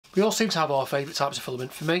We all seem to have our favourite types of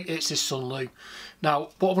filament. For me, it's this Sunlu. Now,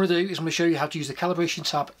 what I'm going to do is I'm going to show you how to use the calibration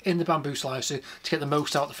tab in the Bambu slicer to get the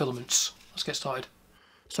most out of the filaments. Let's get started.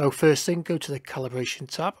 So first thing, go to the calibration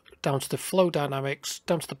tab, down to the flow dynamics,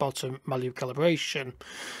 down to the bottom, manual calibration.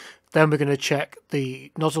 Then we're going to check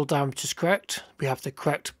the nozzle diameter is correct. We have the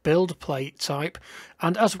correct build plate type.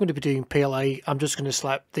 And as we're going to be doing PLA, I'm just going to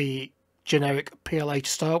select the generic PLA to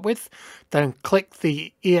start with, then click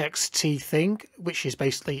the EXT thing, which is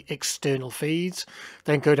basically external feeds,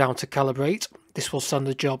 then go down to calibrate. This will send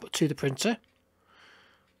the job to the printer.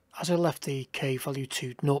 As I left the K value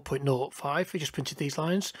to 0.05, we just printed these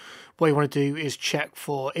lines. What you want to do is check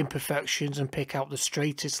for imperfections and pick out the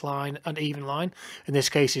straightest line and even line. In this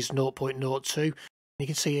case it's 0.02. You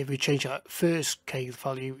can see if we change that first K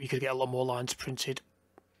value, you could get a lot more lines printed.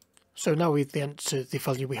 So now we've entered the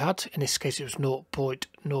value we had. In this case it was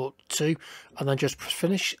 0.02, and then just press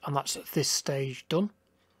finish, and that's at this stage done.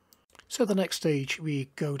 So the next stage we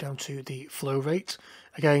go down to the flow rate,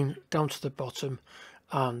 again down to the bottom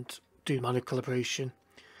and do manual calibration.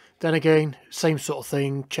 Then again, same sort of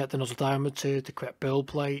thing, check the nozzle diameter, the correct build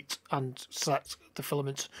plate, and select the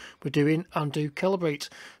filament we're doing and do calibrate.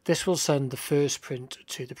 This will send the first print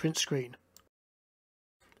to the print screen.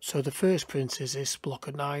 So the first print is this block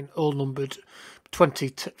of 9, all numbered 20,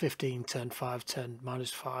 15, 10, 5, 10,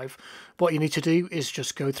 -5. What you need to do is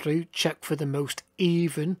just go through, check for the most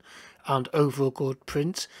even and overall good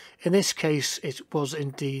print. In this case, it was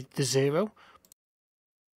indeed the 0.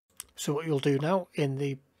 So what you'll do now, in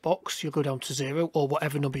the box, you'll go down to 0 or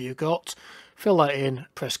whatever number you got, fill that in,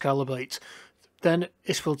 press calibrate. Then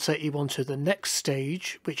this will take you on to the next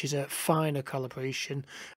stage, which is a finer calibration.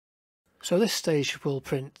 So this stage will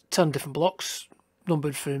print 10 different blocks,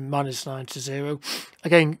 numbered from -9 to 0.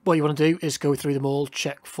 Again, what you want to do is go through them all,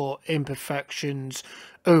 check for imperfections,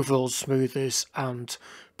 overall smoothness, and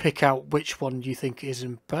pick out which one you think is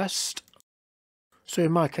best. So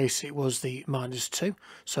in my case it was the -2,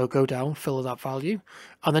 so go down, fill that value,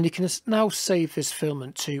 and then you can now save this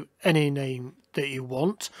filament to any name that you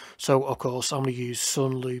want. So of course I'm going to use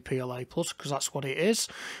Sunlu PLA Plus because that's what it is.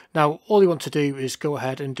 Now all you want to do is go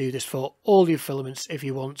ahead and do this for all your filaments if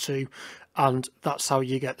you want to, and that's how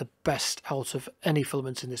you get the best out of any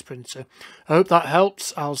filament in this printer. I hope that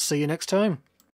helps. I'll see you next time.